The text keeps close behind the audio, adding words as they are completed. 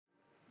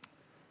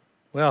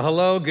Well,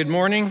 hello, good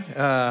morning.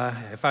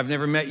 If I've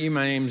never met you,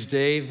 my name's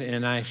Dave,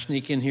 and I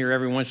sneak in here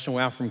every once in a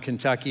while from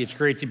Kentucky. It's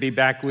great to be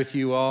back with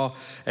you all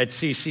at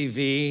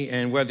CCV,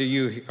 and whether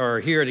you are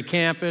here at a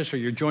campus or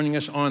you're joining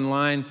us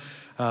online,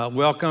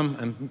 welcome.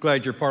 I'm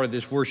glad you're part of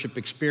this worship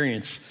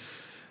experience.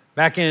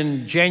 Back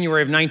in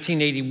January of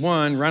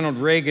 1981, Ronald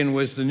Reagan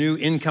was the new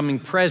incoming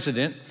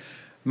president.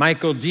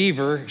 Michael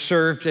Deaver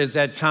served at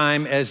that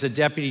time as the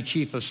deputy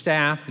chief of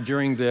staff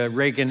during the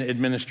Reagan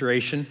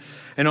administration.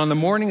 And on the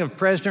morning of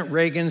President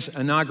Reagan's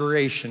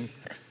inauguration,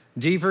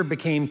 Deaver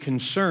became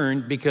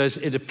concerned because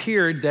it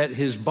appeared that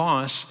his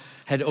boss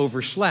had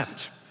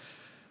overslept.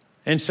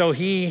 And so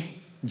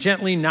he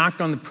gently knocked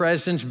on the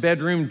president's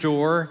bedroom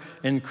door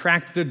and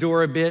cracked the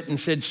door a bit and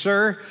said,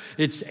 "Sir,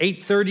 it's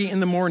 8:30 in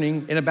the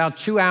morning. In about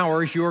 2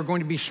 hours, you are going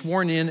to be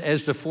sworn in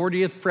as the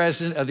 40th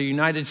president of the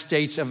United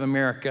States of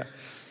America."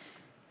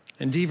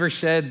 And Deaver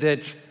said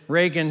that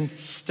Reagan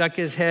stuck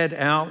his head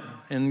out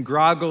and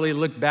groggily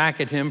looked back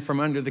at him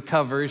from under the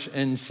covers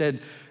and said,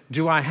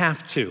 "Do I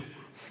have to?"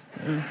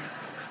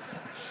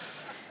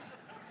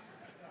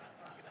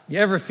 You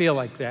ever feel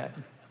like that?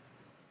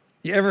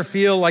 You ever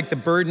feel like the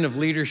burden of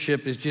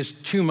leadership is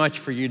just too much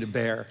for you to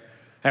bear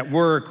at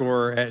work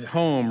or at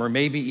home or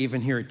maybe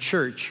even here at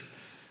church?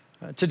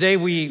 Today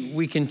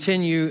we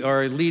continue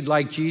our Lead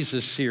Like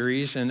Jesus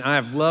series, and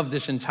I've loved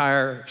this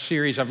entire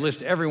series. I've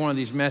listed every one of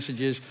these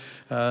messages,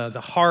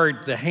 the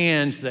heart, the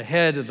hands, the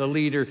head of the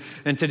leader,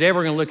 and today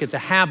we're going to look at the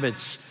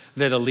habits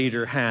that a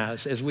leader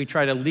has as we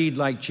try to lead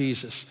like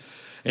Jesus.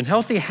 And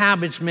healthy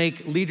habits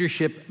make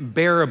leadership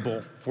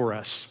bearable for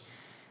us.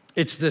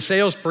 It's the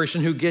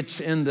salesperson who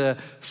gets in the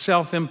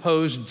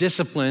self-imposed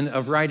discipline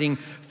of writing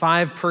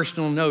 5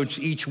 personal notes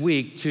each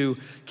week to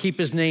keep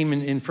his name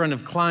in front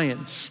of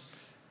clients.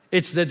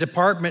 It's the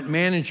department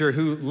manager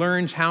who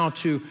learns how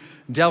to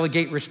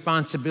delegate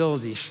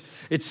responsibilities.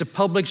 It's the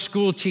public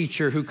school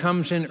teacher who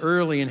comes in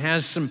early and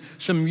has some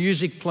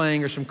music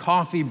playing or some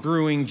coffee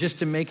brewing just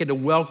to make it a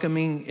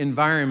welcoming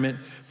environment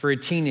for a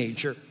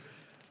teenager.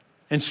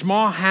 And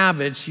small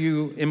habits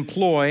you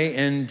employ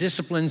and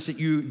disciplines that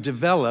you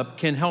develop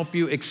can help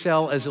you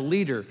excel as a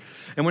leader.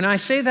 And when I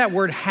say that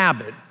word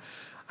habit,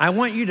 I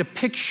want you to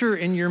picture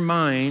in your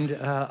mind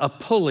a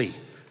pulley.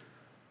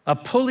 A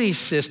pulley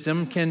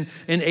system can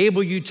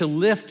enable you to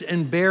lift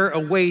and bear a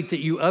weight that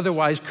you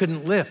otherwise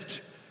couldn't lift.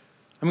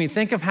 I mean,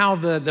 think of how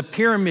the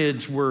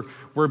pyramids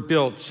were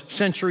built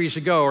centuries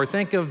ago, or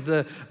think of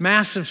the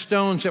massive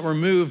stones that were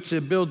moved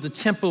to build the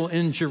temple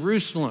in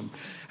Jerusalem.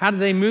 How did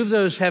they move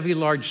those heavy,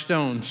 large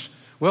stones?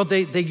 Well,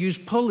 they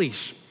used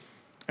pulleys.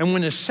 And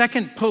when a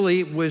second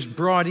pulley was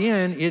brought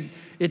in,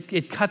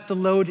 it cut the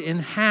load in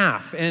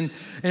half. And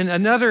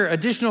another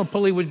additional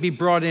pulley would be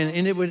brought in,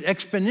 and it would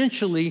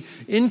exponentially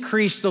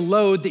increase the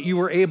load that you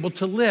were able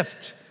to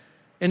lift.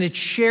 And it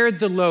shared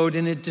the load,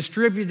 and it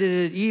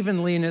distributed it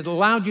evenly, and it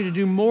allowed you to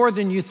do more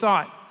than you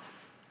thought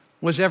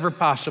was ever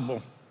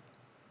possible.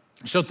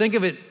 So think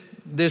of it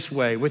this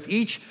way. With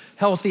each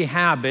healthy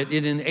habit,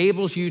 it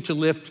enables you to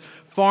lift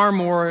far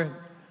more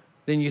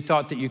than you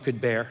thought that you could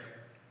bear.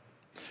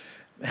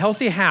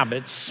 Healthy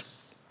habits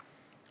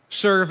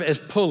serve as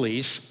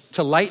pulleys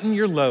to lighten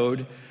your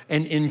load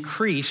and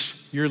increase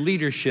your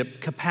leadership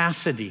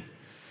capacity.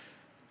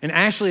 And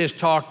Ashley has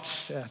talked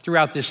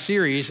throughout this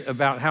series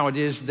about how it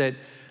is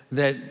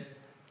that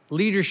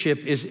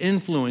leadership is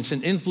influence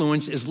and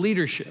influence is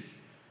leadership.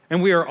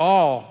 And we are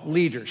all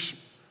leaders,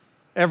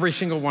 every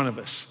single one of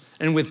us.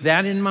 And with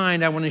that in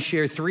mind, I want to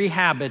share 3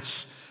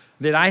 habits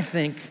that I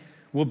think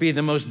will be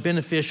the most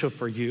beneficial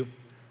for you.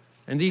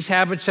 And these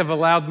habits have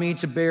allowed me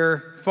to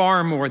bear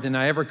far more than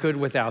I ever could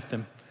without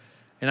them.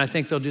 And I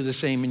think they'll do the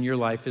same in your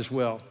life as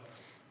well.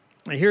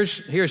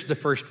 Here's the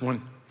first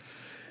one.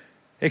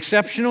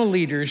 Exceptional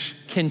leaders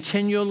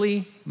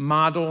continually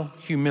model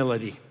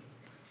humility.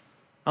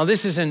 Now,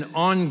 this is an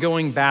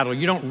ongoing battle.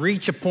 You don't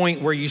reach a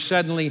point where you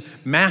suddenly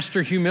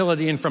master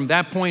humility, and from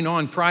that point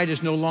on, pride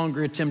is no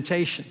longer a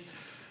temptation.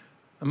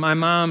 My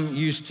mom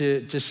used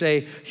to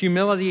say,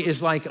 humility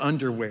is like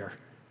underwear.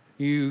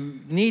 You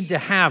need to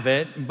have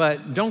it,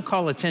 but don't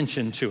call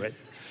attention to it.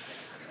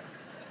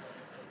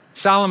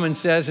 Solomon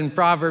says in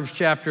Proverbs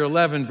chapter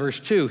 11, verse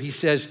 2, he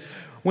says,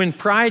 "When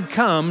pride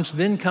comes,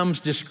 then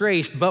comes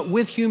disgrace, but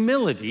with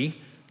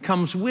humility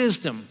comes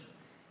wisdom."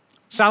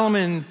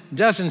 Solomon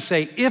doesn't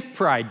say if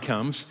pride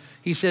comes,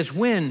 he says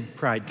when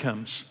pride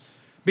comes,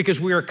 because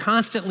we are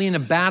constantly in a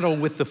battle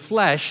with the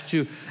flesh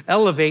to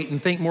elevate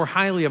and think more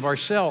highly of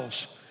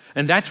ourselves.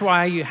 And that's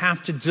why you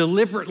have to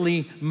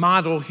deliberately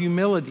model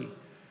humility.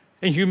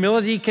 And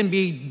humility can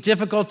be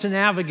difficult to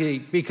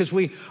navigate because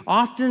we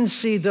often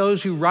see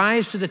those who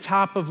rise to the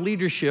top of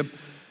leadership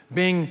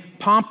being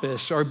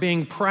pompous or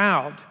being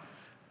proud,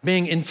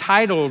 being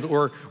entitled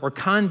or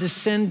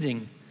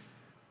condescending.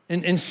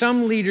 And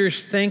some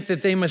leaders think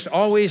that they must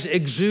always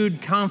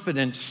exude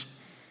confidence.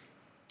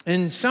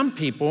 And some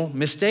people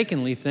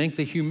mistakenly think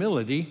that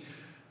humility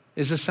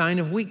is a sign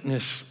of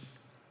weakness.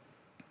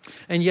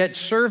 And yet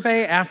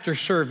survey after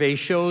survey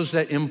shows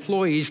that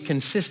employees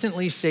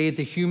consistently say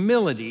that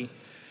humility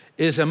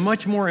is a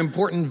much more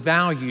important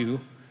value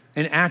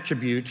and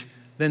attribute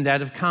than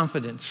that of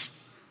confidence.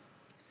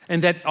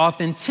 And that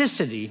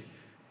authenticity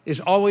is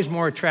always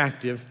more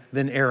attractive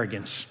than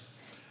arrogance.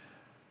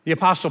 The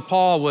Apostle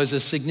Paul was a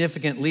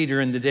significant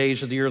leader in the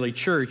days of the early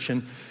church,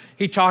 and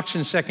he talks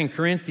in 2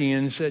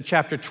 Corinthians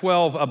chapter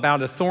 12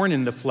 about a thorn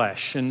in the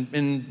flesh.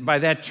 And by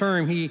that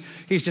term,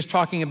 he's just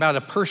talking about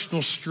a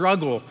personal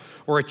struggle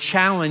or a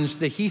challenge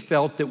that he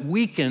felt that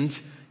weakened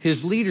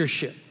his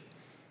leadership.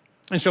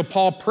 And so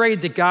Paul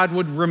prayed that God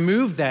would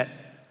remove that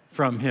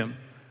from him.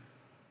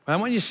 I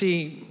want you to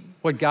see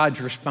what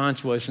God's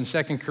response was in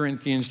 2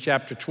 Corinthians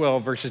chapter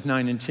 12, verses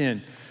 9 and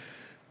 10.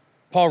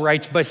 Paul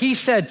writes, "But he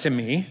said to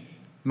me,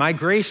 'My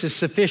grace is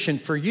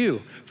sufficient for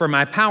you, for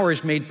my power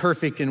is made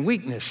perfect in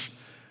weakness.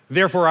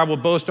 Therefore, I will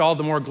boast all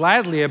the more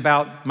gladly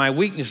about my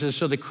weaknesses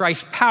so that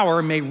Christ's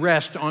power may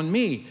rest on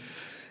me.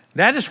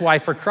 That is why,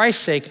 for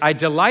Christ's sake, I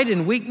delight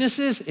in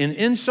weaknesses, in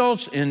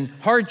insults, in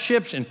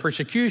hardships, in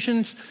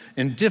persecutions,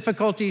 in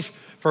difficulties.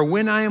 For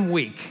when I am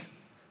weak,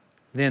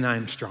 then I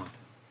am strong.'"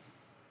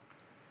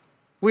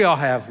 We all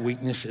have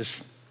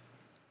weaknesses.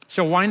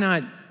 So why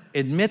not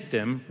admit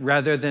them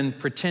rather than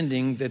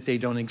pretending that they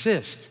don't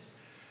exist?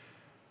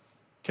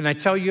 Can I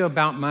tell you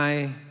about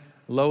my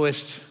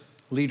lowest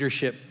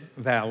leadership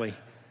valley?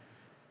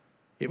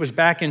 It was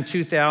back in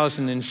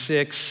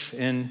 2006,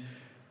 and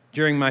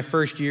during my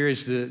first year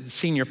as the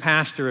senior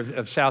pastor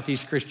of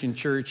Southeast Christian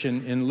Church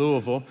in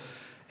Louisville.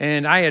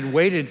 And I had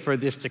waited for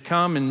this to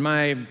come, and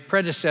my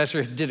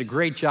predecessor did a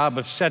great job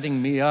of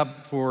setting me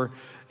up for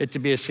it to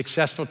be a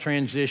successful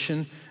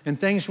transition. And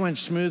things went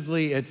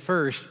smoothly at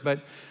first,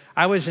 but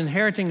I was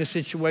inheriting a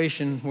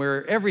situation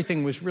where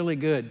everything was really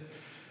good.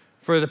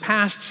 For the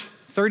past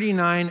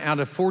 39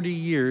 out of 40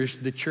 years,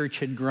 the church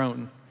had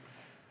grown.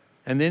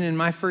 And then in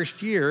my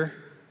first year,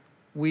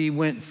 we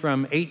went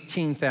from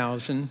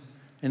 18,000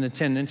 in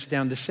attendance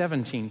down to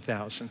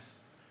 17,000.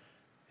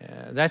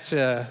 That's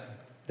a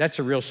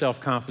real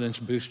self-confidence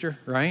booster,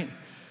 right?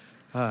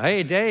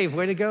 Hey, Dave,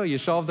 way to go. You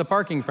solved the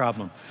parking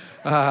problem.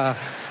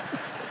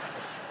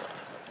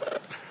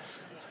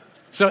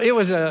 So it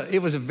was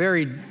a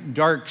very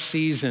dark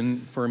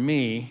season for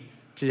me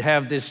to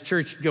have this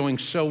church going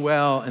so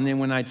well, and then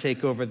when I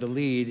take over the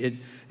lead,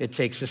 it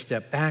takes a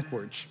step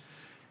backwards.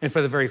 And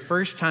for the very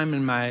first time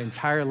in my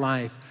entire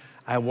life,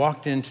 I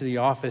walked into the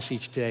office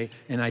each day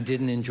and I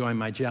didn't enjoy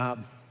my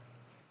job.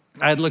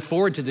 I had looked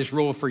forward to this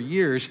role for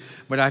years,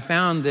 but I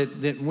found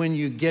that when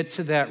you get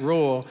to that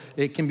role,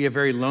 it can be a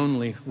very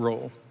lonely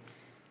role.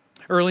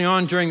 Early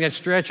on during that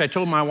stretch, I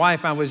told my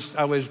wife I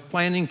was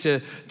planning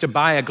to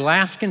buy a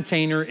glass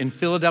container and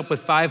fill it up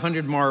with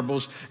 500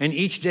 marbles, and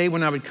each day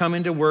when I would come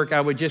into work, I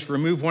would just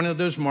remove one of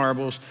those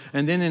marbles,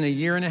 and then in a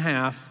year and a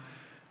half,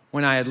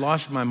 when I had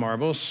lost my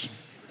marbles,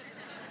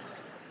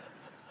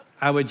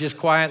 I would just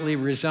quietly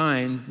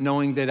resign,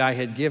 knowing that I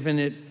had given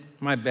it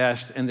my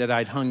best and that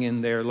I'd hung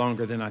in there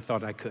longer than I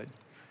thought I could.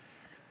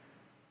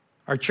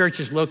 Our church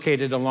is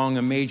located along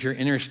a major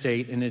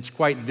interstate, and it's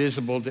quite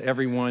visible to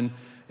everyone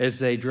as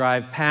they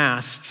drive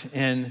past.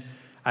 And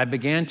I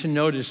began to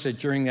notice that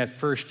during that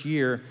first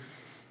year,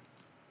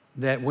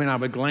 that when I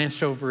would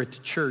glance over at the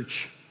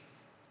church,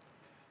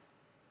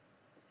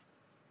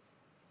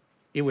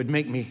 it would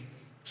make me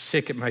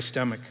sick at my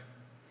stomach.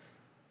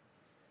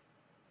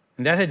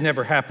 And that had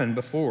never happened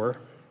before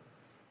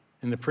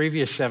in the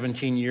previous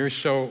 17 years,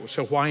 so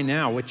why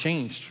now? What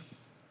changed?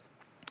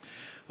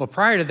 Well,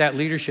 prior to that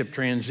leadership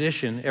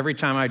transition, every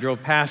time I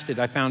drove past it,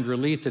 I found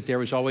relief that there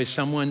was always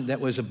someone that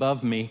was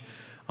above me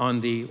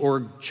on the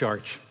org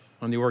chart,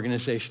 on the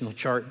organizational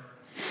chart.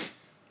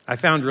 I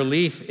found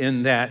relief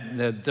in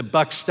that the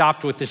buck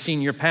stopped with the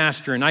senior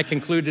pastor, and I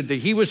concluded that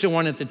he was the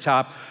one at the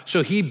top,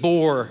 so he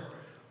bore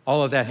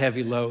all of that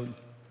heavy load.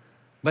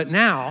 But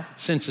now,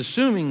 since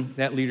assuming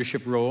that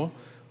leadership role,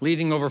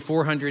 leading over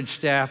 400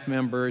 staff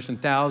members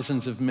and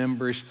thousands of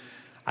members,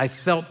 I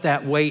felt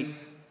that weight.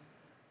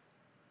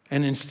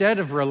 And instead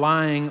of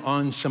relying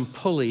on some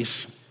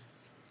pulleys,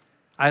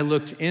 I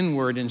looked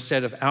inward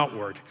instead of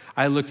outward.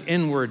 I looked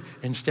inward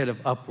instead of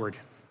upward.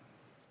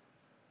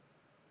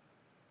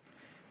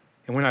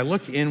 And when I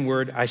looked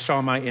inward, I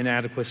saw my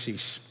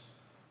inadequacies.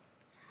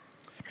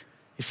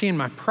 You see, in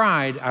my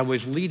pride, I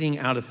was leading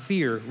out of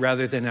fear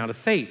rather than out of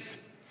faith.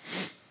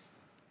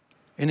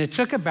 And it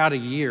took about a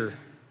year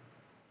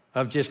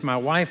of just my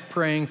wife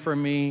praying for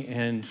me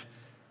and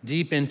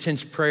deep,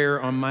 intense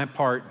prayer on my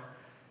part.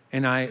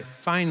 And I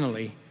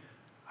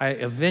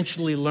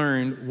eventually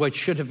learned what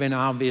should have been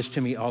obvious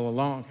to me all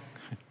along.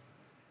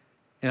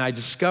 And I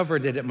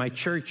discovered that at my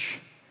church,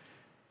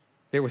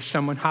 there was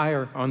someone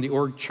higher on the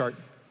org chart.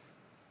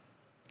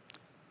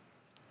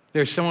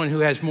 There's someone who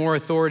has more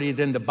authority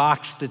than the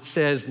box that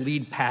says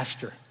lead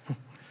pastor.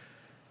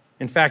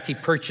 In fact, he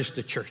purchased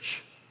the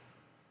church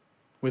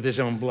with his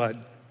own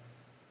blood.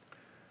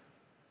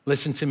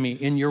 Listen to me,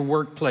 in your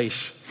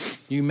workplace,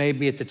 you may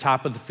be at the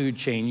top of the food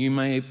chain. You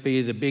may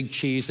be the big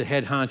cheese, the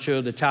head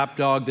honcho, the top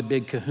dog, the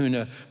big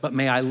kahuna, but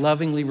may I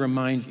lovingly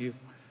remind you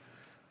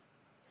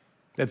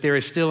that there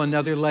is still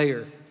another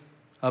layer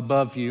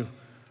above you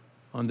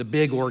on the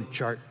big org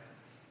chart.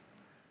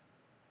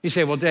 You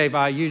say, well, Dave,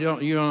 you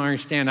don't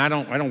understand. I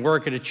don't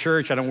work at a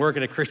church. I don't work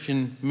at a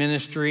Christian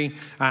ministry.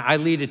 I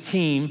lead a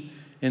team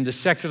in the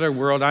secular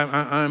world.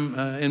 I'm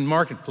in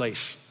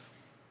marketplace.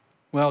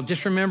 Well,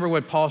 just remember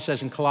what Paul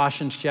says in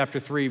Colossians chapter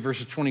 3,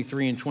 verses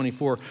 23 and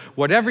 24.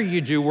 Whatever you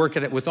do, work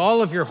at it with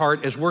all of your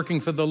heart as working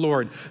for the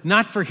Lord,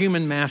 not for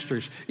human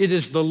masters. It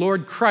is the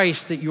Lord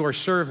Christ that you are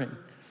serving.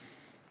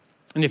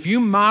 And if you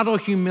model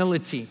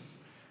humility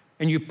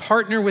and you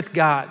partner with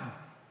God,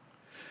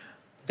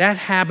 that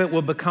habit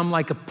will become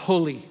like a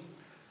pulley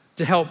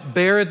to help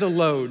bear the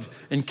load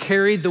and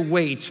carry the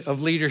weight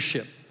of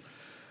leadership.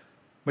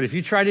 But if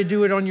you try to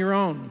do it on your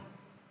own,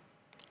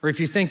 or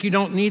if you think you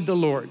don't need the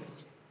Lord,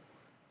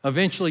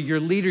 eventually your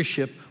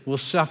leadership will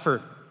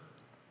suffer.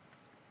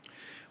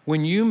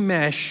 When you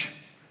mesh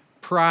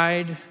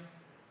pride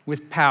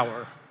with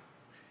power,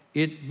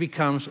 it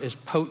becomes as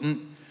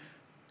potent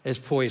as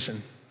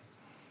poison.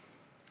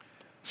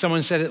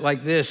 Someone said it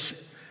like this: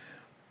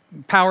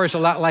 power is a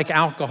lot like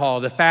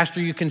alcohol. The faster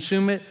you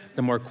consume it,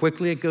 the more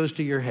quickly it goes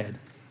to your head.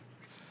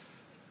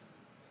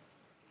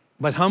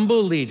 But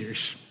humble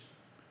leaders,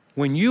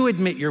 when you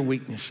admit your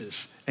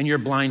weaknesses and your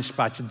blind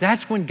spots,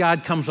 that's when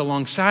God comes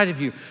alongside of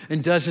you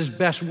and does his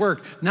best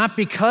work, not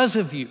because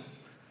of you,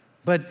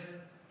 but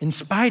in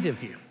spite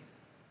of you.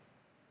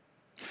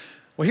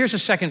 Well, here's a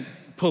second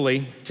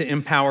pulley to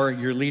empower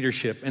your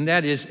leadership, and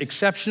that is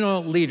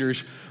exceptional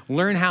leaders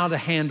learn how to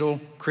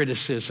handle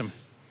criticism.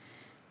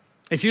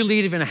 If you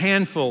lead even a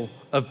handful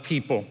of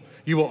people,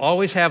 you will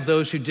always have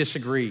those who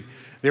disagree.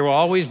 There will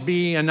always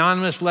be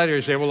anonymous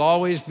letters. There will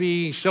always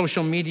be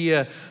social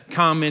media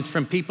comments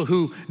from people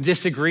who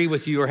disagree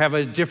with you or have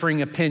a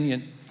differing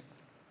opinion.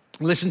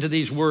 Listen to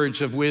these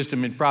words of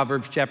wisdom in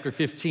Proverbs chapter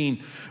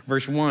 15,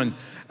 verse 1.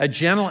 A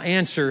gentle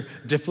answer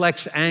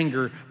deflects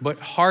anger, but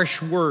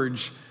harsh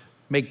words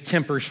make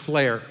tempers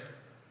flare.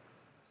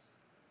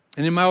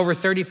 And in my over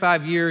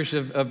 35 years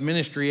of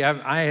ministry,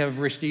 I have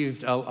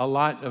received a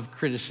lot of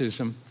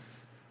criticism,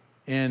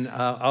 and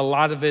a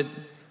lot of it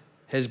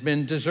has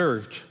been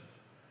deserved.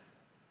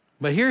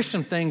 But here's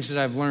some things that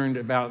I've learned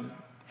about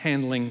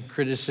handling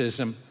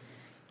criticism.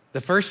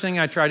 The first thing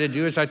I try to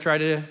do is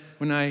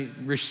when I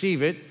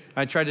receive it,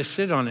 I try to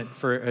sit on it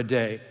for a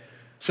day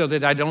so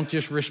that I don't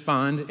just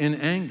respond in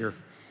anger.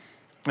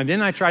 And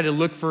then I try to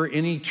look for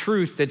any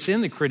truth that's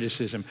in the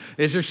criticism.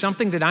 Is there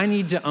something that I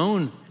need to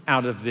own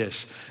out of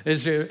this?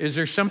 Is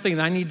there something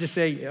that I need to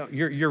say,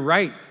 you're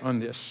right on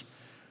this?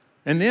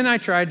 And then I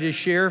try to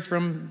share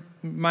from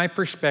my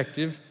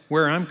perspective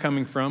where I'm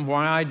coming from,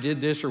 why I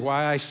did this or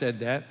why I said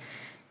that,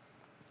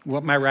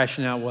 what my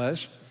rationale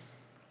was.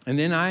 And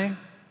then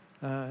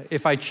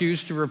if I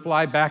choose to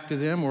reply back to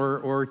them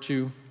or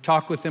to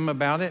talk with them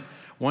about it,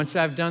 once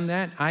I've done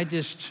that, I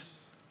just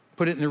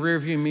put it in the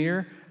rearview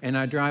mirror and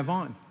I drive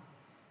on.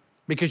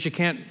 Because you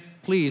can't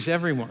please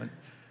everyone.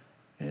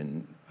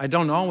 And I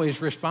don't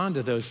always respond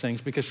to those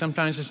things because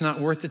sometimes it's not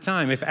worth the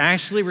time. If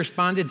Ashley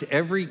responded to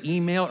every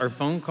email or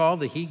phone call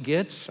that he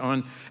gets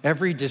on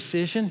every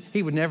decision,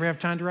 he would never have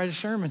time to write a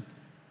sermon.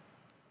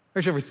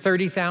 There's over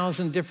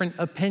 30,000 different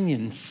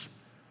opinions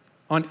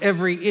on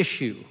every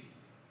issue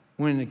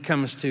when it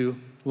comes to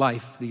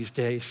life these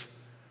days.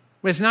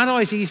 But it's not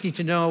always easy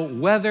to know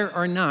whether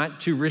or not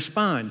to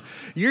respond.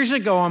 Years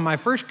ago, on my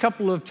first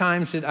couple of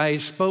times that I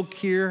spoke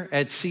here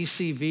at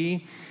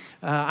CCV,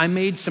 I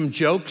made some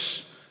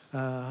jokes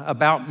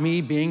about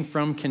me being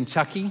from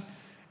Kentucky,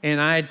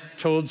 and I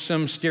told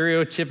some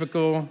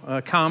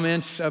stereotypical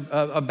comments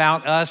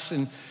about us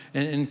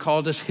and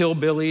called us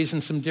hillbillies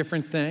and some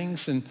different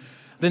things. And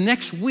the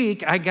next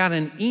week, I got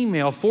an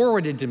email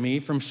forwarded to me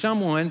from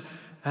someone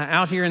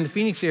out here in the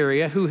Phoenix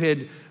area who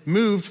had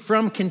moved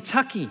from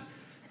Kentucky.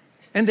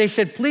 And they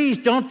said, please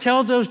don't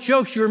tell those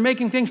jokes. You're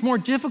making things more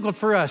difficult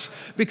for us.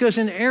 Because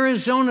in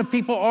Arizona,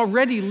 people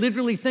already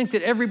literally think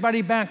that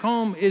everybody back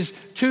home is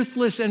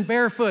toothless and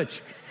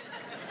barefoot.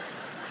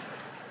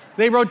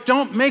 They wrote,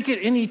 don't make it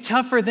any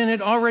tougher than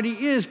it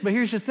already is. But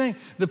here's the thing,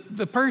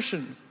 the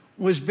person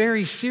was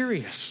very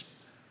serious.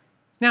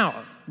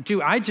 Now,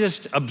 do I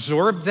just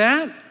absorb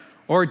that?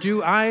 Or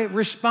do I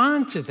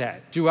respond to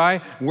that? Do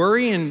I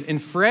worry and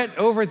fret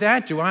over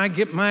that? Do I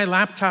get my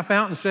laptop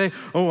out and say,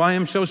 oh, I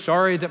am so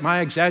sorry that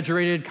my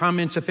exaggerated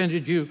comments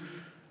offended you.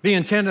 The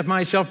intent of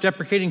my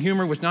self-deprecating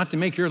humor was not to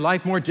make your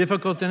life more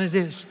difficult than it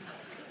is.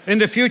 In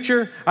the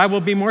future, I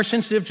will be more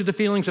sensitive to the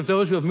feelings of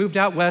those who have moved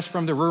out west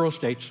from the rural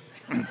states.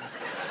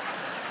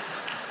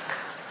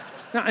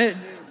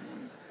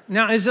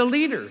 Now, as a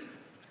leader,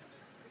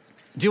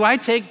 do I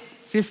take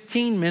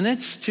 15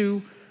 minutes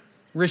to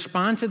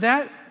respond to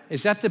that?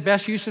 Is that the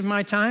best use of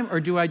my time, or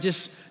do I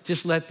just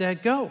let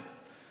that go?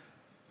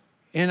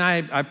 And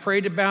I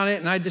prayed about it,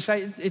 and I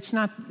decided it's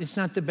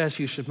not the best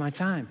use of my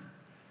time.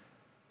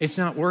 It's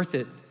not worth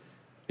it.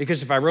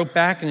 Because if I wrote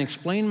back and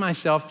explained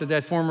myself to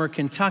that former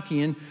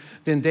Kentuckian,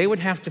 then they would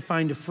have to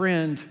find a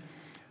friend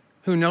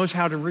who knows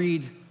how to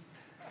read.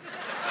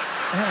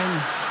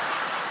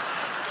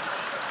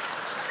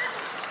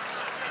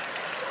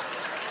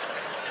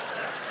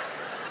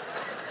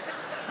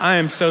 I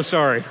am so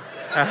sorry.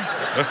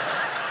 I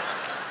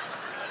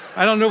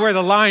don't know where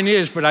the line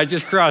is, but I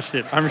just crossed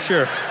it, I'm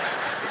sure.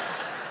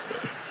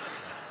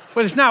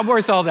 But it's not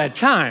worth all that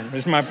time,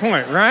 is my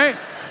point, right?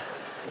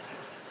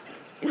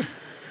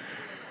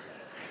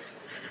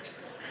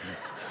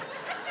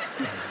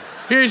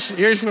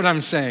 Here's what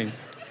I'm saying.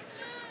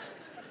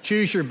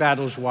 Choose your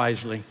battles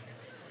wisely.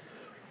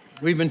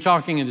 We've been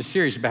talking in the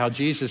series about how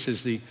Jesus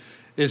is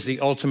the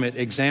ultimate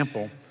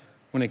example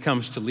when it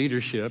comes to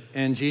leadership,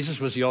 and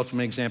Jesus was the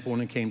ultimate example when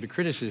it came to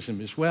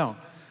criticism as well.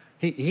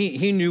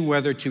 He knew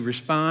whether to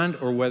respond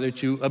or whether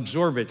to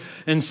absorb it.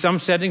 In some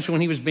settings, when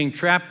he was being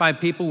trapped by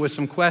people with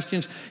some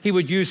questions, he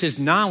would use his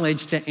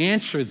knowledge to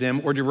answer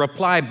them or to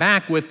reply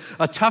back with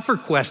a tougher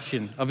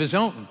question of his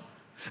own.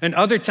 And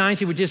other times,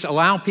 he would just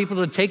allow people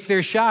to take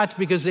their shots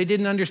because they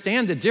didn't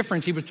understand the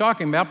difference he was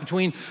talking about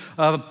between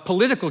a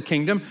political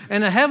kingdom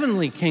and a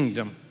heavenly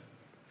kingdom.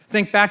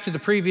 Think back to the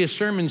previous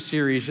sermon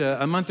series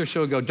a month or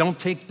so ago, Don't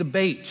Take the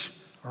Bait,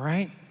 all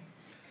right?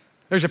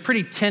 There's a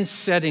pretty tense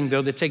setting,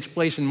 though, that takes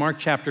place in Mark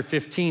chapter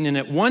 15. And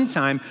at one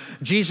time,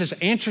 Jesus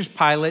answers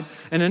Pilate,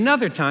 and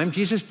another time,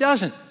 Jesus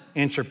doesn't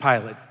answer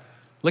Pilate.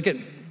 Look at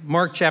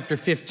Mark chapter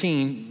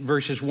 15,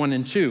 verses 1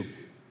 and 2.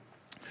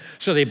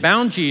 So they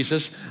bound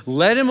Jesus,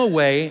 led him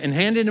away, and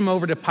handed him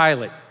over to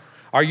Pilate.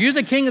 Are you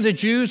the king of the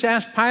Jews?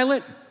 Asked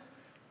Pilate.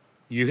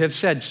 You have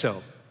said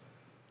so,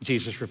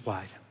 Jesus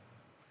replied.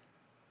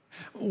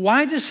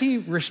 Why does he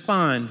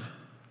respond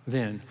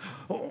then?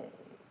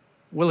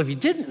 Well, if he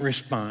didn't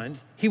respond,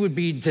 he would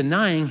be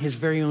denying his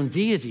very own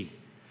deity.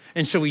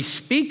 And so he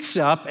speaks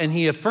up and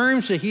he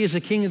affirms that he is the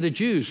king of the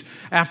Jews.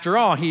 After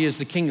all, he is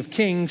the King of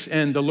Kings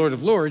and the Lord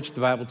of Lords, the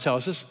Bible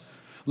tells us.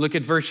 Look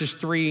at verses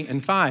 3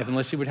 and 5, and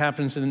let's see what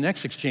happens in the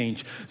next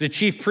exchange. The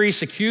chief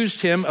priests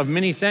accused him of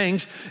many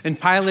things, and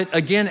Pilate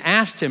again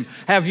asked him,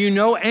 have you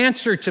no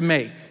answer to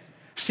make?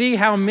 See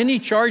how many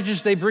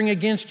charges they bring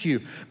against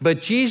you.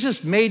 But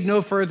Jesus made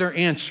no further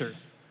answer,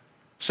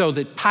 so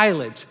that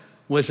Pilate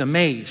was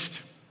amazed.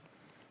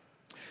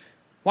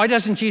 Why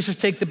doesn't Jesus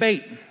take the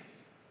bait?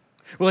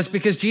 Well, it's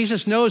because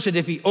Jesus knows that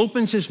if he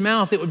opens his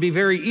mouth, it would be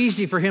very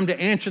easy for him to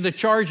answer the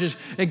charges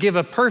and give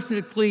a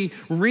perfectly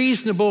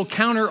reasonable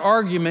counter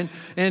argument,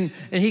 and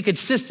he could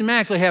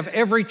systematically have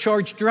every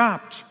charge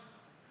dropped.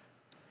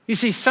 You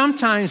see,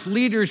 sometimes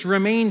leaders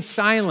remain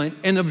silent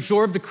and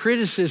absorb the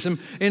criticism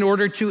in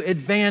order to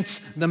advance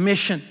the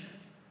mission.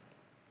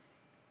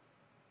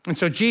 And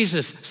so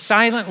Jesus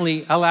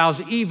silently allows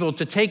evil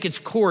to take its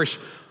course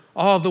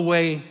all the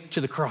way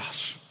to the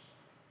cross.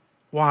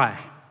 Why?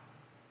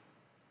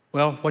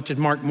 Well, what did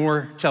Mark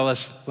Moore tell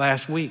us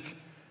last week?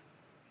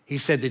 He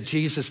said that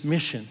Jesus'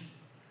 mission,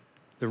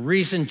 the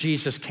reason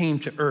Jesus came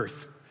to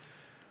earth,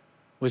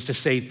 was to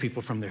save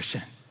people from their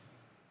sin.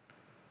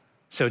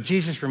 So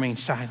Jesus remained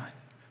silent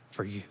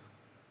for you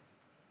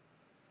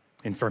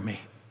and for me.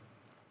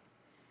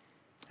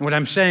 And what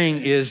I'm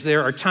saying is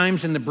there are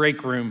times in the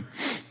break room,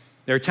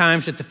 there are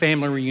times at the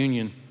family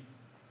reunion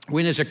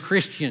when, as a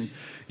Christian,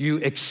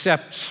 you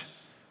accept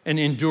and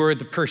endure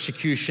the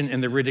persecution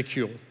and the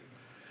ridicule.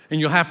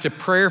 And you'll have to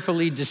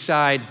prayerfully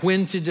decide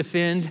when to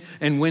defend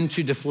and when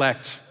to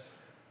deflect.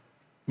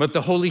 But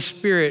the Holy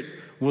Spirit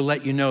will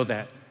let you know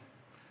that.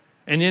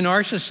 And in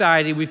our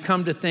society, we've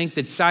come to think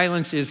that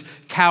silence is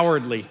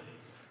cowardly.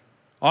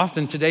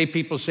 Often today,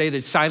 people say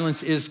that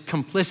silence is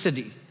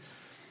complicity.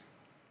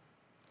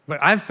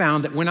 But I've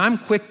found that when I'm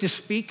quick to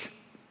speak,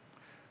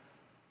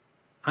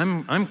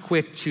 I'm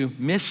quick to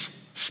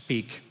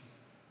misspeak.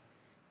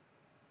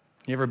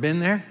 You ever been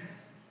there?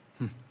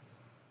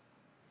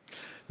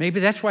 Maybe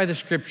that's why the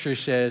scripture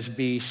says,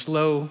 be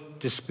slow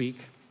to speak.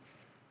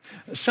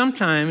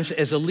 Sometimes,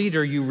 as a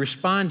leader, you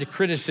respond to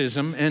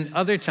criticism, and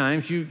other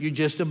times you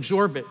just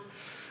absorb it.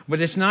 But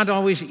it's not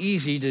always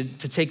easy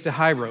to take the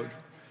high road.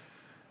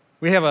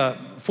 We have a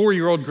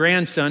 4-year-old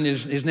grandson.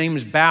 His name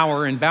is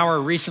Bauer, and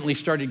Bauer recently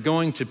started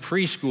going to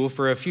preschool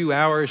for a few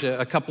hours,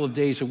 a couple of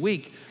days a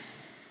week.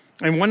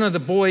 And one of the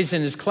boys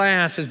in his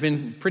class has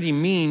been pretty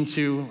mean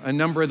to a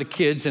number of the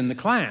kids in the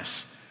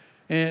class.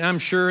 And I'm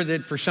sure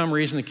that for some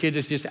reason the kid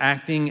is just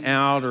acting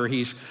out, or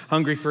he's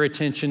hungry for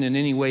attention in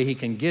any way he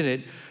can get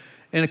it.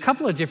 And a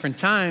couple of different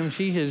times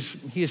he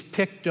has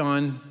picked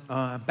on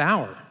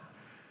Bauer.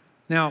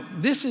 Now,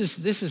 this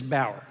is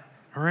Bauer,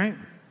 all right?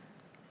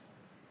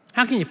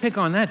 How can you pick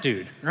on that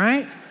dude,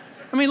 right?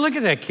 I mean, look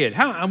at that kid.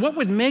 What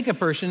would make a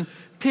person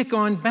pick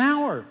on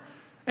Bauer?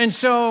 And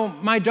so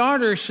my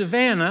daughter,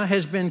 Savannah,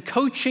 has been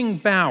coaching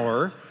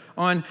Bauer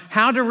on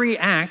how to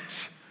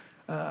react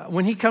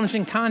when he comes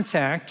in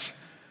contact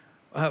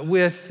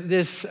with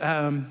this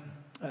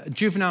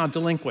juvenile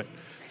delinquent.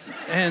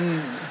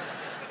 And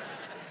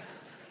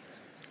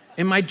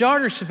my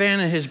daughter,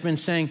 Savannah, has been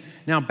saying,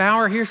 now,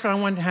 Bauer, here's what I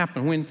want to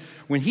happen.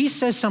 When he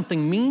says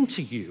something mean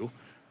to you,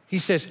 she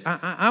says,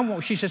 I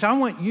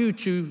want you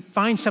to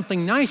find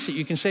something nice that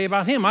you can say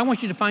about him. I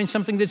want you to find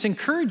something that's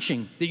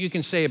encouraging that you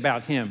can say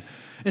about him.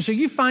 And so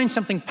you find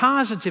something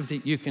positive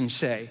that you can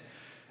say.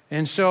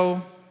 And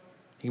so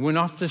he went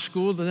off to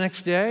school the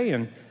next day,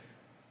 and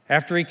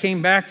After he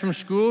came back from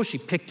school, she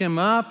picked him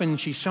up and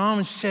she saw him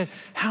and she said,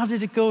 "How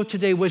did it go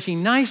today? Was he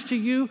nice to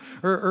you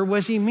or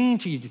was he mean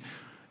to you?"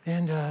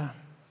 And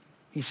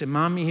he said,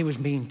 "Mommy, he was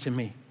mean to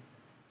me."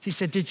 She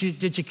said, did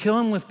you kill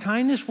him with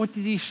kindness? What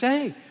did he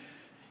say?"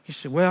 He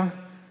said, "Well,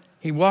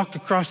 he walked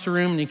across the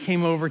room and he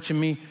came over to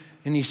me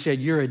and he said,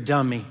 'You're a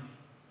dummy.'"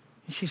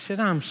 And she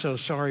said, "I'm so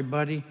sorry,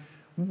 buddy.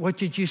 What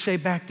did you say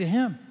back to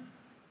him?"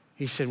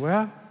 He said,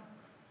 "Well,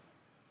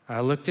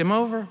 I looked him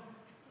over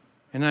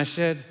and I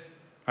said,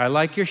 'I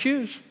like your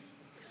shoes.'"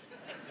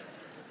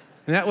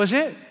 And that was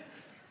it.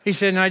 He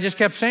said, and I just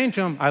kept saying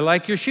to him, "I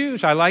like your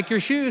shoes, I like your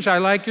shoes, I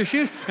like your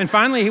shoes." And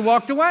finally he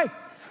walked away.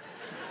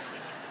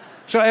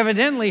 So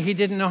evidently he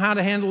didn't know how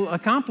to handle a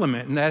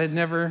compliment, and that had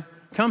never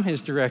come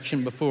his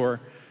direction before.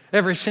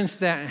 Ever since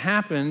that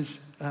happened,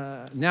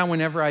 now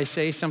whenever I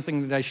say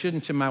something that I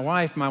shouldn't to my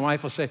wife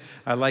will say,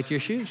 "I like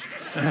your shoes."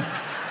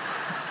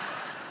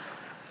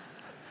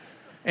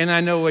 And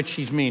I know what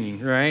she's meaning,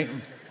 right?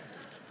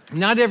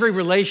 Not every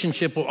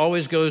relationship will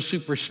always go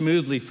super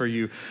smoothly for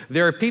you.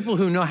 There are people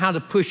who know how to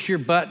push your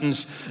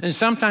buttons, and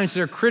sometimes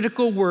their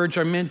critical words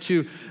are meant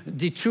to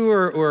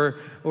detour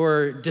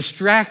or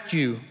distract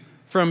you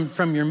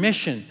from your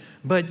mission.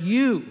 But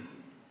you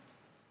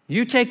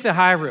take the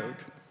high road,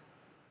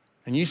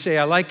 and you say,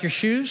 "I like your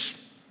shoes,"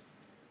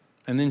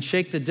 and then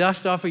shake the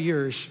dust off of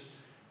yours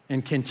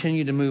and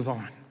continue to move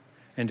on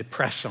and to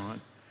press on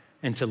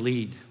and to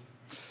lead.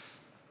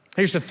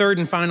 Here's the third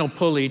and final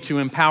pulley to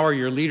empower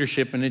your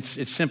leadership, and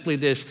it's simply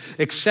this: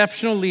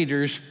 exceptional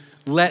leaders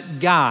let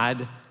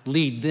God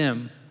lead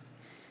them.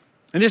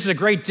 And this is a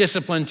great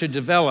discipline to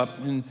develop,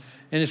 and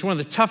it's one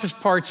of the toughest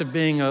parts of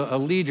being a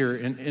leader,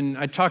 and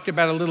I talked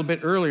about it a little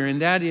bit earlier,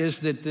 and that is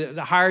that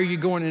the higher you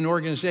go in an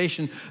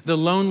organization, the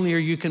lonelier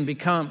you can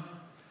become.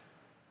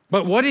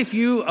 But what if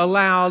you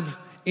allowed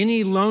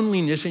any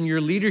loneliness in your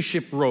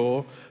leadership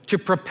role to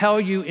propel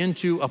you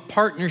into a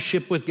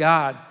partnership with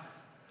God?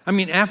 I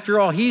mean, after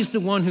all, He's the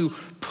one who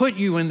put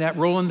you in that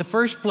role in the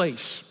first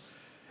place.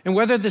 And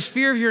whether the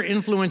sphere of your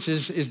influence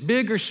is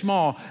big or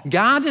small,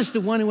 God is the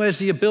one who has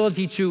the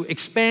ability to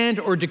expand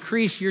or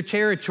decrease your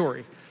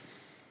territory.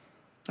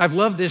 I've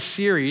loved this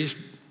series,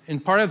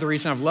 and part of the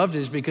reason I've loved it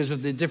is because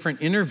of the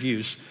different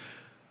interviews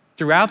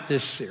throughout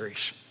this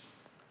series.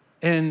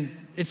 And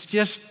it's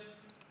just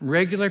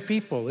regular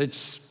people.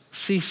 It's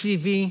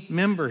CCV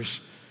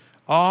members,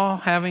 all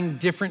having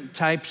different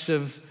types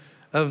of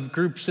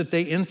groups that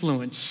they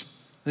influence.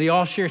 They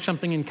all share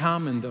something in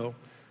common, though.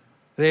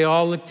 They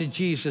all look to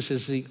Jesus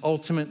as the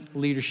ultimate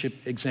leadership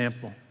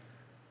example.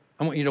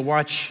 I want you to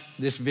watch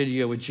this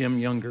video with Jim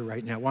Younger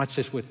right now. Watch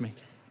this with me.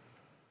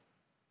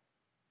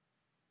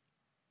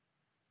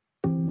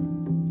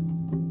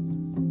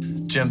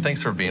 Jim,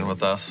 thanks for being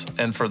with us.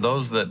 And for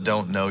those that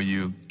don't know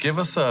you, give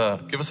us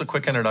a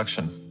quick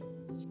introduction.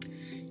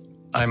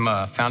 I'm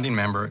a founding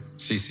member at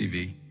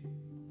CCV.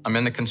 I'm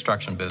in the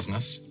construction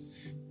business.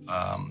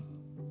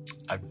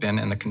 I've been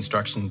in the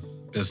construction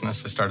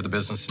business. I started the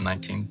business in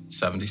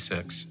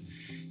 1976.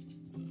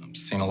 I've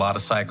seen a lot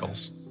of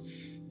cycles.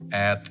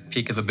 At the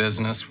peak of the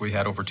business, we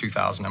had over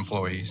 2,000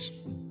 employees.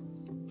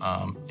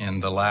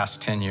 In the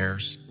last 10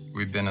 years,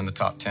 we've been in the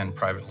top 10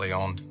 privately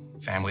owned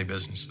family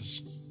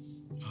businesses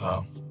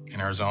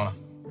in Arizona.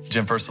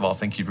 Jim, first of all,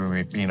 thank you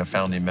for being a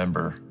founding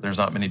member. There's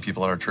not many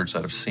people at our church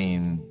that have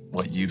seen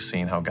what you've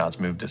seen, how God's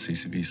moved at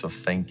CCV, so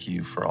thank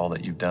you for all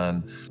that you've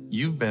done.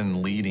 You've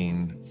been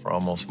leading for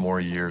almost more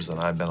years than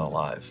I've been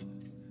alive.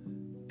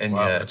 And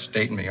wow, yet, that's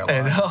dating me a lot.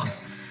 I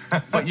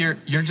know. But you're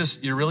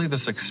really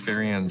this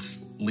experienced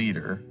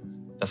leader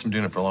that's been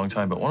doing it for a long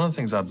time. But one of the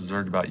things I've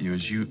observed about you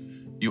is you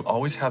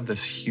always have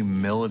this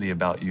humility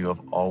about you of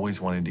always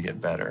wanting to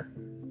get better.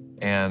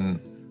 And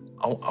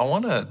I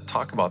want to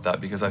talk about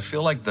that because I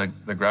feel like the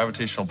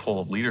gravitational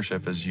pull of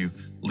leadership is you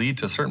lead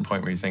to a certain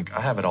point where you think,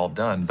 I have it all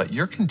done, but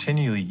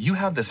you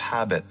have this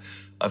habit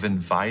of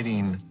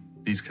inviting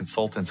these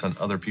consultants and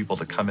other people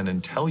to come in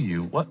and tell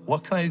you,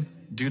 what can I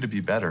do to be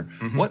better?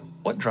 Mm-hmm.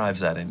 What drives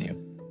that in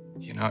you?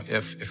 You know,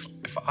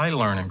 if I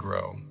learn and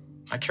grow,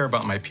 I care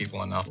about my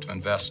people enough to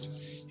invest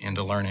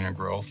into learning and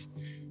growth,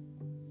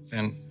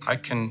 then I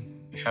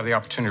can have the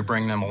opportunity to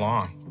bring them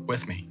along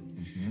with me,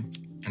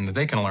 mm-hmm. and that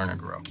they can learn and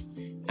grow.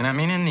 And I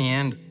mean, in the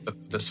end,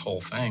 this whole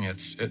thing,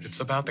 it's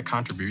about the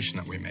contribution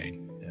that we made,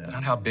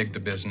 not how big the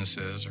business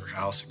is or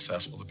how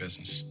successful the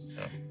business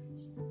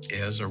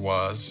is or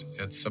was.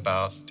 It's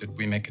about, did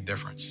we make a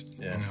difference?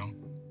 Yeah, you know,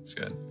 it's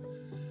good.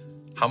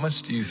 How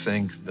much do you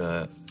think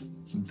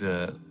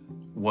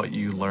what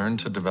you learned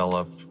to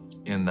develop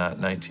in that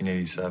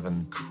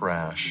 1987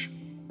 crash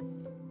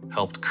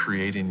helped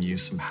create in you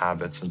some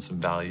habits and some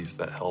values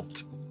that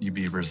helped you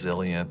be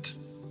resilient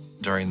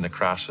during the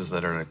crashes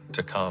that are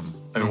to come?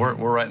 I mean, we're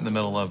right in the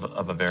middle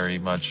of a very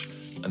much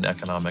an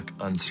economic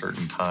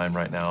uncertain time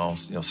right now.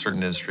 You know,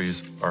 certain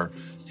industries are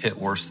hit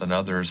worse than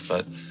others,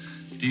 but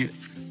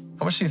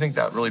how much do you think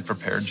that really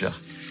prepared you?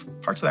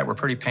 Parts of that were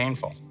pretty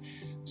painful.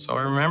 So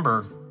I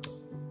remember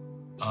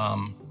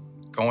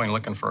going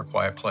looking for a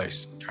quiet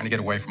place, trying to get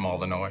away from all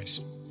the noise.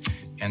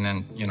 And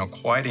then, you know,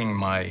 quieting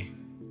my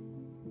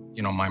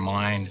my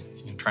mind,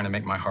 trying to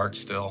make my heart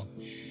still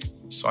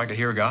so I could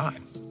hear God.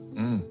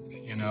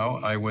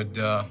 I would,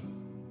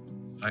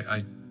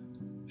 I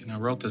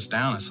wrote this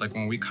down. It's like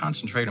when we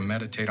concentrate and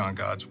meditate on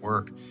God's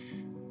work,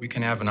 we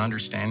can have an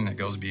understanding that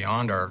goes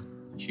beyond our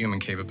human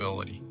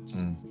capability.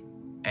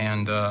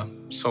 And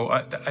so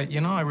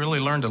I really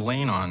learned to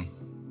lean on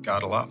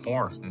God a lot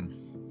more.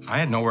 I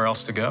had nowhere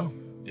else to go.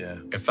 Yeah.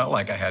 It felt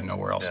like I had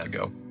nowhere else to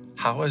go.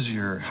 How has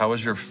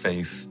your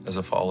faith as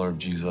a follower of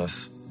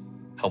Jesus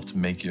helped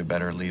make you a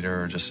better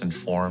leader or just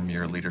inform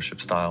your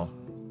leadership style?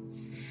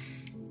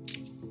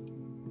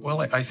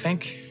 Well, I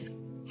think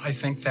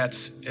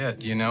that's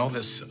it.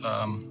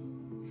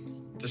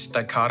 This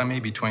dichotomy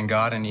between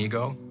God and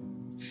ego.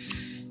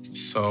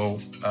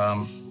 So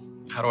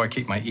how do I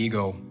keep my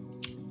ego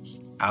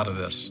out of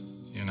this?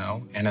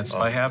 And it's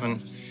by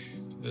having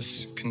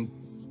this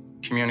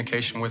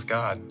communication with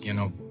God.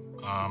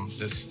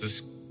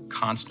 This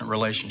constant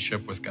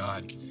relationship with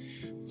God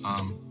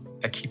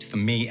that keeps the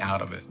me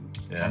out of it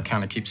and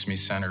kind of keeps me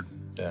centered.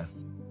 Yeah.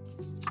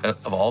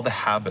 Of all the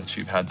habits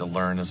you've had to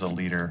learn as a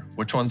leader,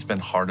 which one's been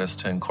hardest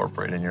to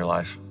incorporate in your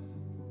life?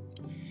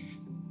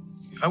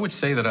 I would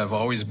say that I've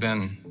always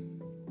been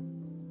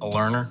a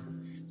learner,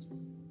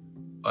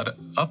 but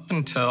up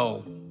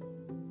until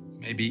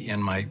maybe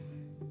in my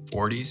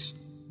 40s,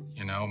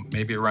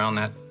 maybe around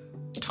that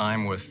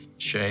time with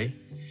Shay,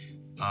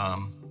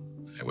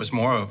 it was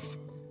more of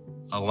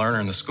a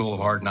learner in the School of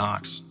Hard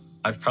Knocks.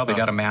 I've probably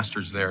got a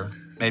master's there,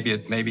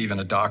 maybe even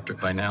a doctorate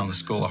by now in the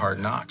School of Hard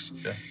Knocks.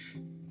 Yeah.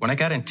 When I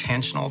got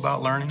intentional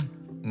about learning,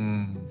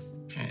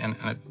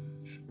 and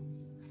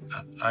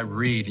I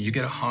read, you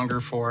get a hunger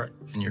for it,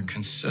 and you're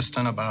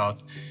consistent about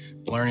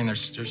learning.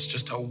 There's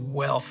just a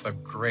wealth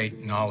of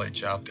great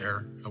knowledge out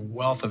there, a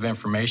wealth of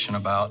information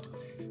about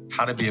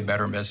how to be a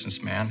better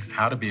businessman,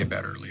 how to be a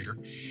better leader.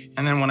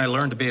 And then when I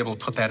learned to be able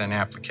to put that in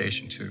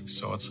application too.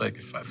 So it's like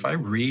if I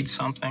read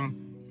something,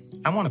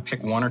 I want to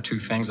pick one or two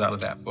things out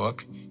of that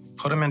book,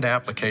 put them into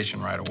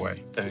application right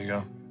away. There you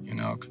go.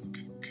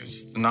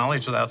 Because the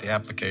knowledge without the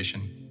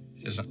application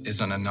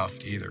isn't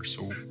enough either.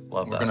 So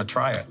we're going to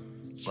try it.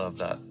 Love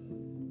that.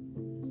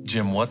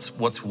 Jim,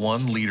 what's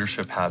one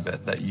leadership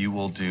habit that you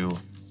will do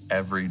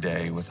every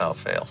day without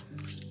fail?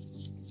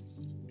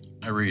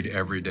 I read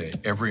every day,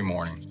 every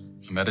morning.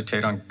 I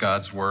meditate on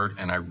God's word,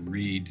 and I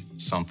read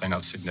something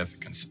of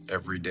significance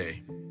every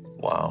day.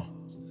 Wow.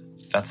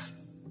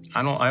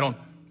 I don't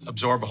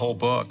absorb a whole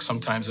book.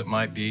 Sometimes it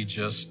might be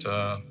just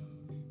a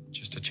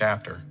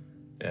chapter.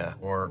 Yeah.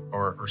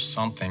 Or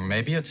something.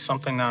 Maybe it's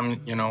something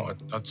that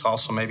it's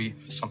also maybe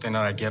something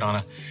that I get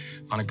on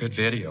a good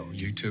video,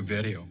 YouTube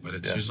video. But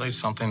it's usually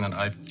something that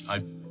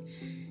I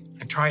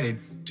try to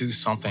do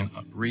something,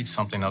 read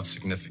something of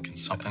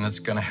significance, something that's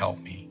going to help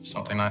me,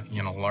 something I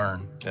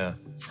learn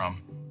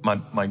from.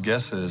 My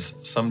guess is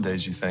some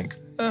days you think,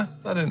 I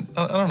don't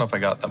know if I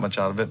got that much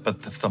out of it, but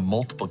it's the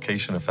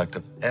multiplication effect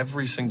of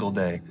every single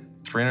day,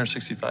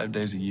 365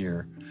 days a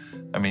year.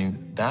 I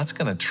mean, that's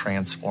going to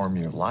transform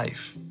your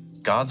life.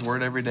 God's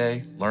word every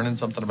day, learning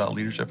something about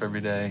leadership every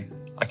day.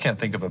 I can't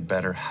think of a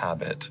better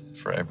habit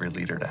for every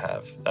leader to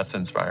have. That's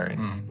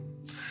inspiring.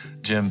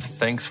 Jim,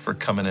 thanks for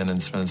coming in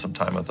and spending some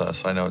time with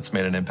us. I know it's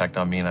made an impact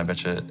on me, and I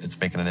bet you it's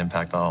making an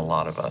impact on a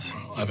lot of us.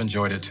 I've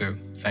enjoyed it too.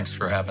 Thanks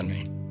for having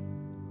me.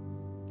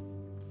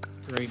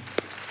 Great.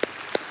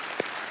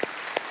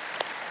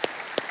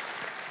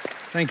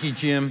 Thank you,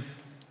 Jim.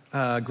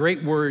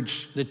 Great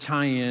words that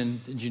tie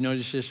in, did you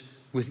notice this,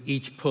 with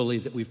each pulley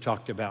that we've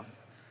talked about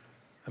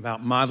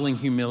modeling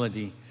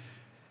humility.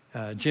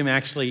 Jim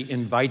actually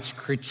invites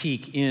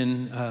critique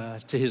in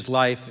to his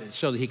life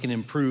so that he can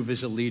improve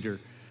as a leader.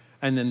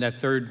 And then that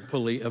third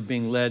pulley of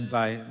being led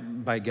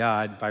by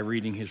God, by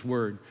reading his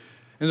word.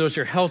 And those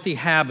are healthy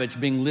habits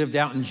being lived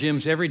out in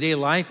Jim's everyday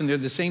life, and they're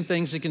the same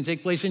things that can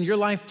take place in your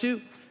life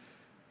too,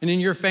 and in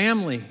your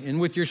family, and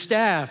with your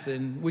staff,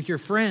 and with your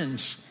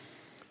friends.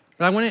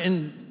 But I want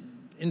to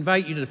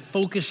invite you to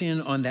focus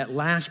in on that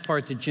last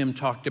part that Jim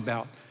talked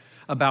about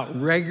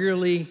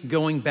regularly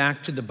going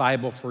back to the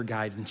Bible for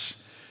guidance.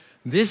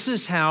 This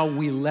is how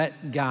we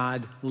let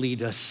God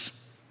lead us.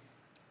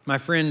 My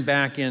friend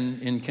back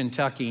in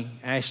Kentucky,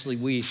 Ashley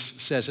Weiss,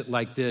 says it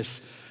like this.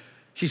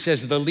 She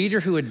says, the leader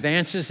who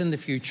advances in the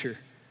future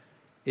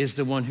is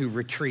the one who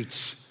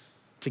retreats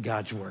to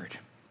God's word.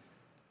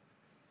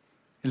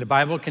 And the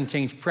Bible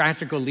contains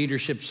practical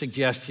leadership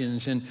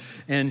suggestions,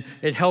 and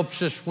it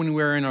helps us when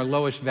we're in our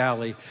lowest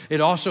valley.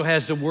 It also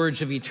has the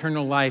words of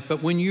eternal life.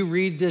 But when you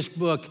read this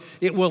book,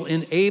 it will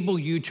enable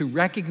you to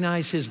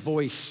recognize his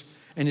voice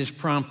and his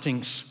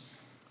promptings.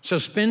 So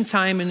spend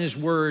time in his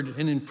word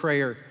and in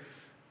prayer,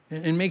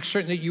 and make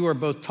certain that you are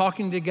both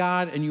talking to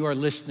God and you are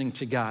listening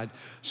to God.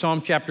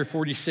 Psalm chapter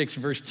 46,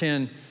 verse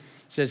 10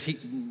 says,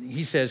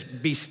 he says,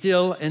 be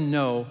still and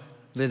know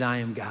that I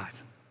am God.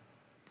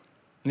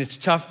 And it's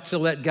tough to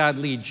let God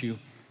lead you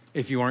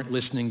if you aren't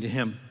listening to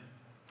him.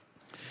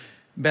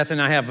 Beth and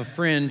I have a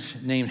friend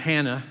named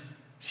Hannah.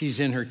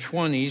 She's in her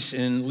 20s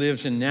and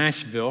lives in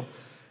Nashville.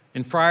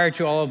 And prior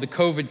to all of the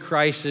COVID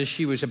crisis,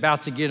 she was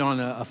about to get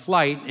on a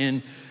flight,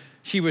 and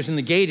she was in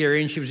the gate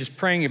area and she was just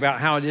praying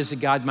about how it is that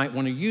God might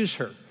want to use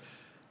her.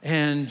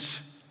 And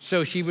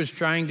so she was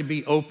trying to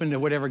be open to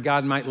whatever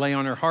God might lay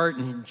on her heart.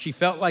 And she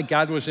felt like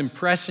God was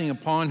impressing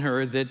upon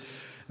her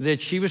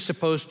that she was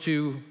supposed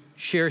to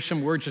share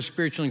some words of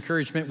spiritual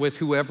encouragement with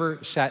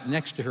whoever sat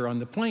next to her on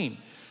the plane.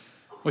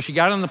 Well, she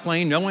got on the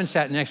plane. No one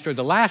sat next to her.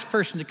 The last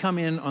person to come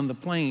in on the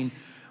plane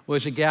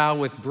was a gal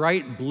with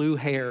bright blue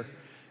hair.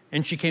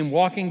 And she came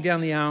walking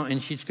down the aisle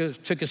and she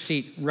took a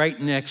seat right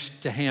next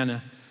to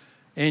Hannah.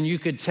 And you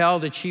could tell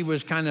that she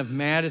was kind of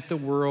mad at the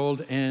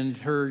world, and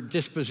her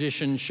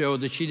disposition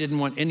showed that she didn't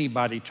want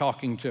anybody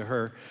talking to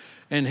her.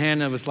 And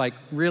Hannah was like,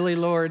 "Really,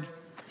 Lord?"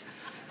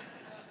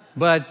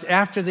 But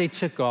after they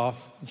took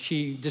off,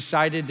 she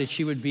decided that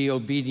she would be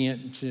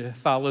obedient to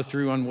follow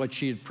through on what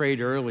she had prayed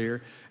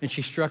earlier. And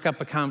she struck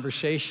up a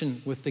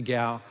conversation with the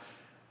gal.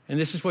 And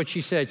this is what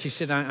she said. She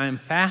said, "I'm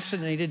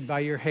fascinated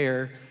by your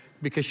hair,"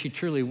 because she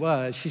truly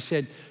was. She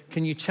said,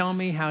 "Can you tell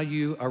me how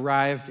you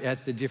arrived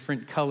at the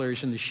different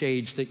colors and the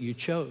shades that you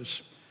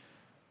chose?"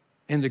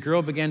 And the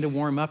girl began to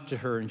warm up to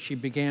her, and she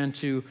began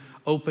to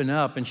open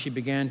up, and she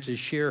began to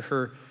share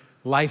her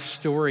life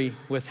story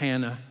with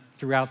Hannah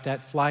throughout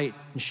that flight.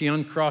 And she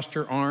uncrossed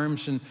her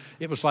arms, and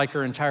it was like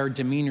her entire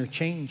demeanor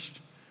changed.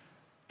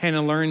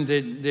 Hannah learned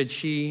that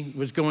she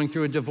was going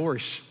through a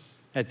divorce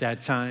at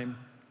that time.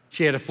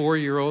 She had a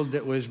 4-year-old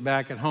that was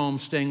back at home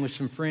staying with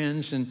some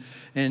friends,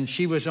 and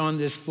she was on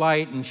this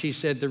flight, and she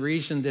said, "The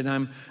reason that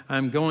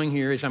I'm going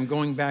here is I'm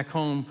going back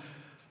home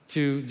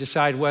to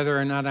decide whether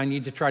or not I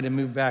need to try to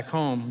move back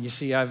home. You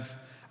see, I've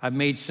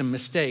made some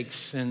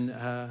mistakes, and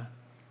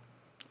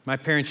my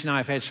parents and I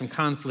have had some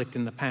conflict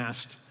in the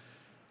past."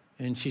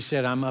 And she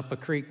said, "I'm up a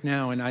creek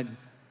now, and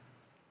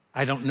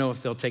I don't know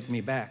if they'll take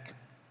me back."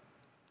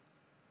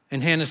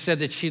 And Hannah said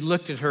that she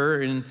looked at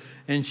her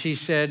and she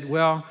said,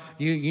 "Well,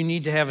 you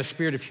need to have a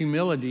spirit of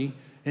humility,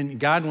 and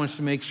God wants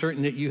to make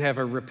certain that you have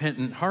a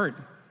repentant heart."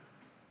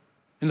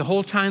 And the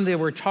whole time they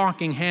were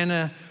talking,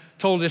 Hannah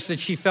told us that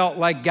she felt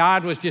like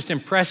God was just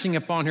impressing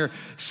upon her,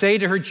 "Say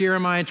to her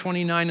Jeremiah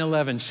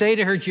 29:11. Say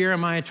to her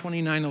Jeremiah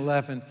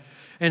 29:11.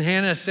 And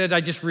Hannah said,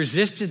 "I just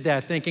resisted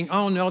that, thinking,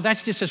 oh no,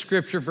 that's just a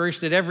scripture verse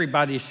that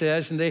everybody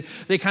says, and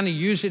they kind of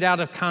use it out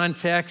of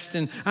context,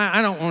 and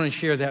I don't want to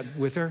share that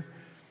with her."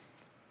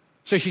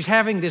 So she's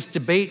having this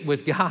debate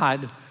with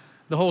God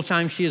the whole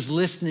time she is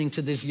listening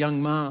to this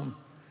young mom.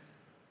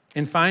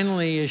 And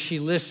finally, as she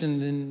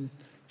listened and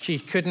she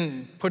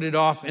couldn't put it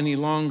off any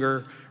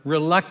longer,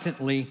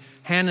 reluctantly,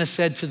 Hannah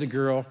said to the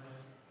girl,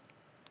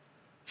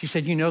 she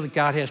said, "You know that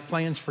God has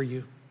plans for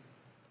you."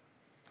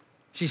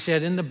 She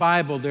said, in the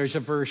Bible, there's a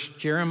verse,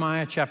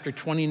 Jeremiah chapter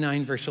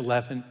 29, verse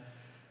 11.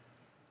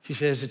 She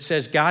says, it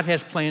says, "God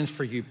has plans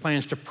for you,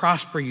 plans to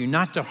prosper you,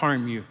 not to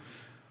harm you,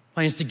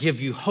 plans to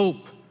give you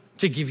hope,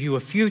 to give you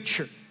a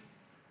future."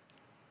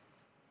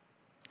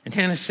 And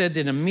Hannah said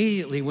that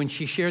immediately when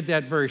she shared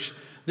that verse,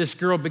 this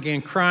girl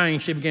began crying.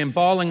 She began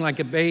bawling like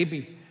a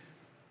baby.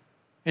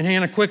 And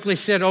Hannah quickly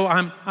said, "Oh,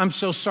 I'm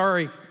so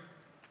sorry.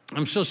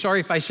 I'm so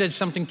sorry if I said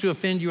something to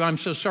offend you. I'm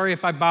so sorry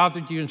if I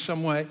bothered you in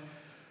some way."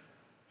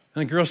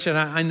 And the girl said,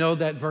 I know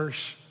that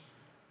verse.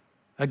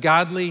 A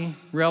godly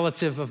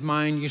relative of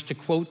mine used to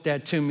quote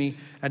that to me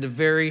at a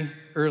very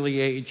early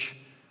age.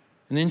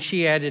 And then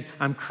she added,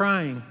 "I'm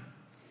crying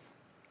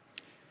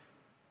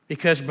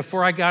because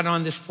before I got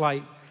on this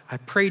flight, I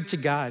prayed to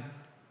God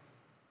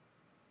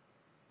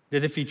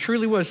that if he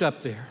truly was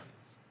up there,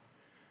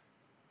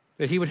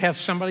 that he would have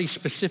somebody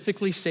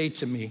specifically say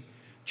to me,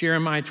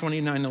 Jeremiah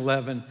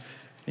 29:11.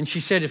 And she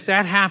said, if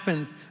that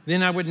happened,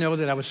 then I would know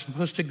that I was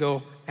supposed to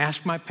go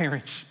ask my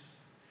parents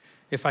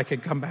if I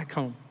could come back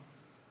home."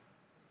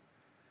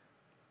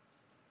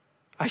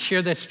 I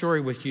share that story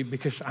with you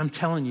because I'm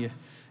telling you,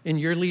 in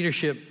your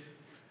leadership,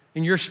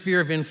 in your sphere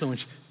of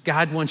influence,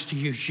 God wants to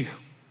use you.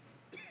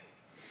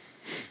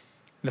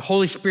 The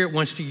Holy Spirit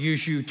wants to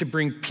use you to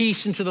bring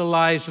peace into the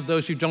lives of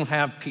those who don't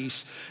have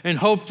peace and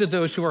hope to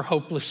those who are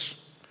hopeless.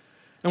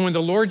 And when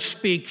the Lord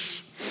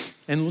speaks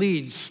and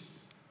leads,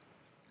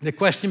 the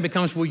question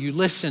becomes, will you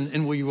listen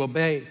and will you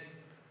obey?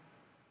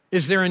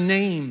 Is there a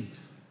name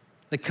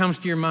that comes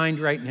to your mind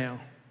right now?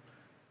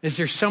 Is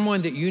there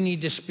someone that you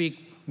need to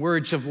speak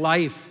words of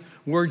life,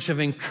 words of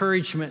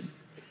encouragement,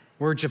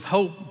 words of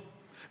hope?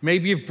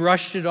 Maybe you've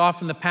brushed it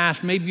off in the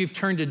past. Maybe you've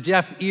turned a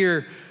deaf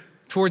ear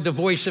toward the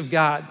voice of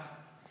God.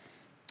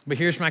 But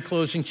here's my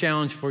closing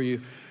challenge for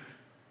you.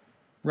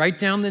 Write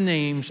down the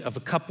names of a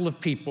couple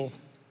of people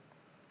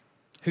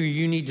who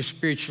you need to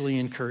spiritually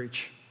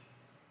encourage.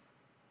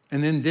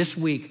 And then this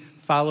week,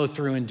 follow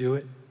through and do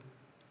it.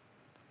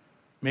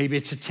 Maybe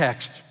it's a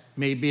text.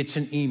 Maybe it's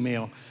an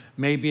email.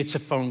 Maybe it's a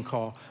phone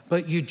call.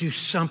 But you do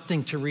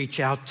something to reach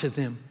out to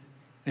them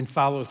and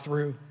follow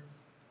through.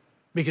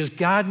 Because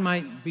God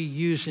might be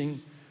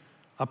using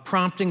a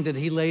prompting that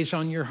he lays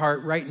on your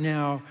heart right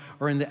now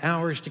or in the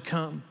hours to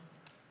come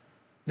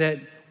that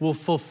will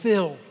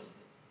fulfill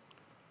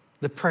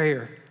the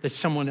prayer that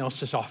someone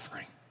else is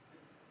offering.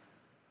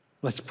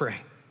 Let's pray.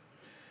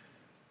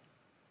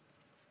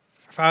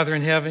 Father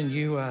in heaven,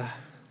 you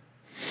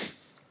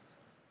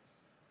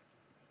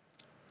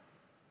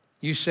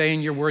You say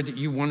in your word that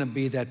you want to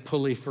be that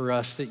pulley for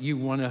us, that you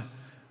want to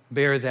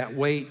bear that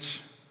weight.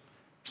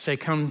 Say,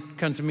 come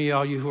to me,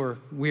 all you who are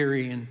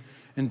weary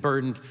and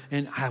burdened,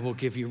 and I will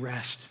give you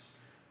rest.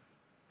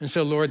 And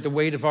so, Lord, the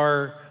weight of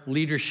our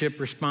leadership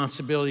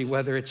responsibility,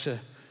 whether it's a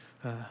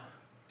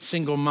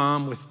single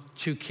mom with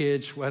 2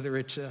 kids, whether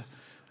it's a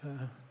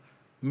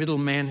middle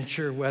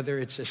manager, whether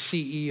it's a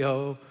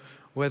CEO,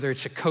 whether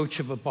it's a coach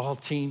of a ball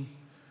team,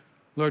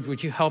 Lord,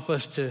 would you help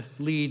us to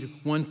lead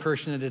one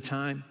person at a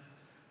time?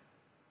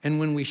 And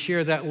when we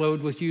share that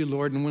load with you,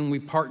 Lord, and when we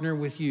partner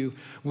with you,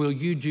 will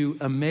you do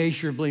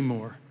immeasurably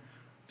more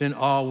than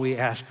all we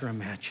ask or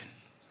imagine?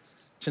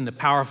 It's in the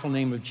powerful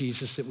name of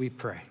Jesus that we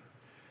pray.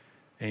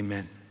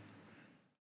 Amen.